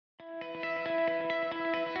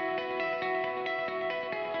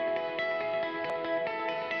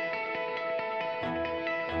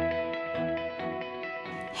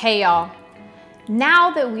Hey y'all. Now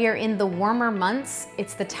that we are in the warmer months,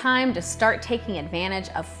 it's the time to start taking advantage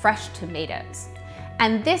of fresh tomatoes.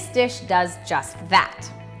 And this dish does just that.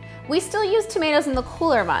 We still use tomatoes in the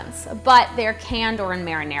cooler months, but they're canned or in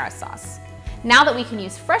marinara sauce. Now that we can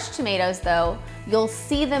use fresh tomatoes though, you'll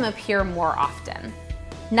see them appear more often.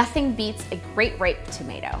 Nothing beats a great ripe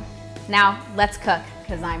tomato. Now let's cook,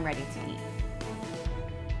 because I'm ready to eat.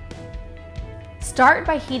 Start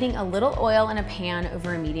by heating a little oil in a pan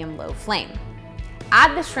over a medium-low flame.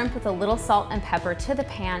 Add the shrimp with a little salt and pepper to the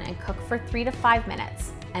pan and cook for 3 to 5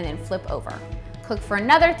 minutes, and then flip over. Cook for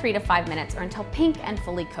another 3 to 5 minutes or until pink and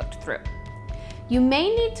fully cooked through. You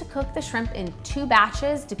may need to cook the shrimp in 2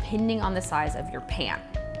 batches depending on the size of your pan.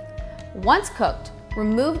 Once cooked,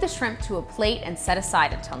 remove the shrimp to a plate and set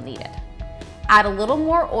aside until needed. Add a little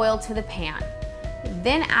more oil to the pan,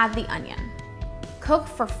 then add the onion. Cook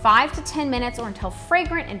for 5 to 10 minutes or until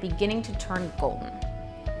fragrant and beginning to turn golden.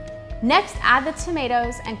 Next, add the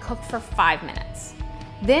tomatoes and cook for 5 minutes.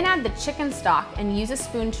 Then add the chicken stock and use a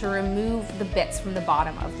spoon to remove the bits from the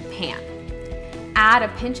bottom of the pan. Add a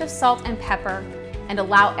pinch of salt and pepper and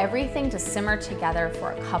allow everything to simmer together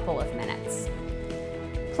for a couple of minutes.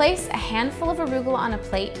 Place a handful of arugula on a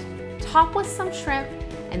plate, top with some shrimp,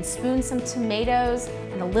 and spoon some tomatoes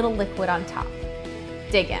and a little liquid on top.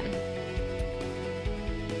 Dig in.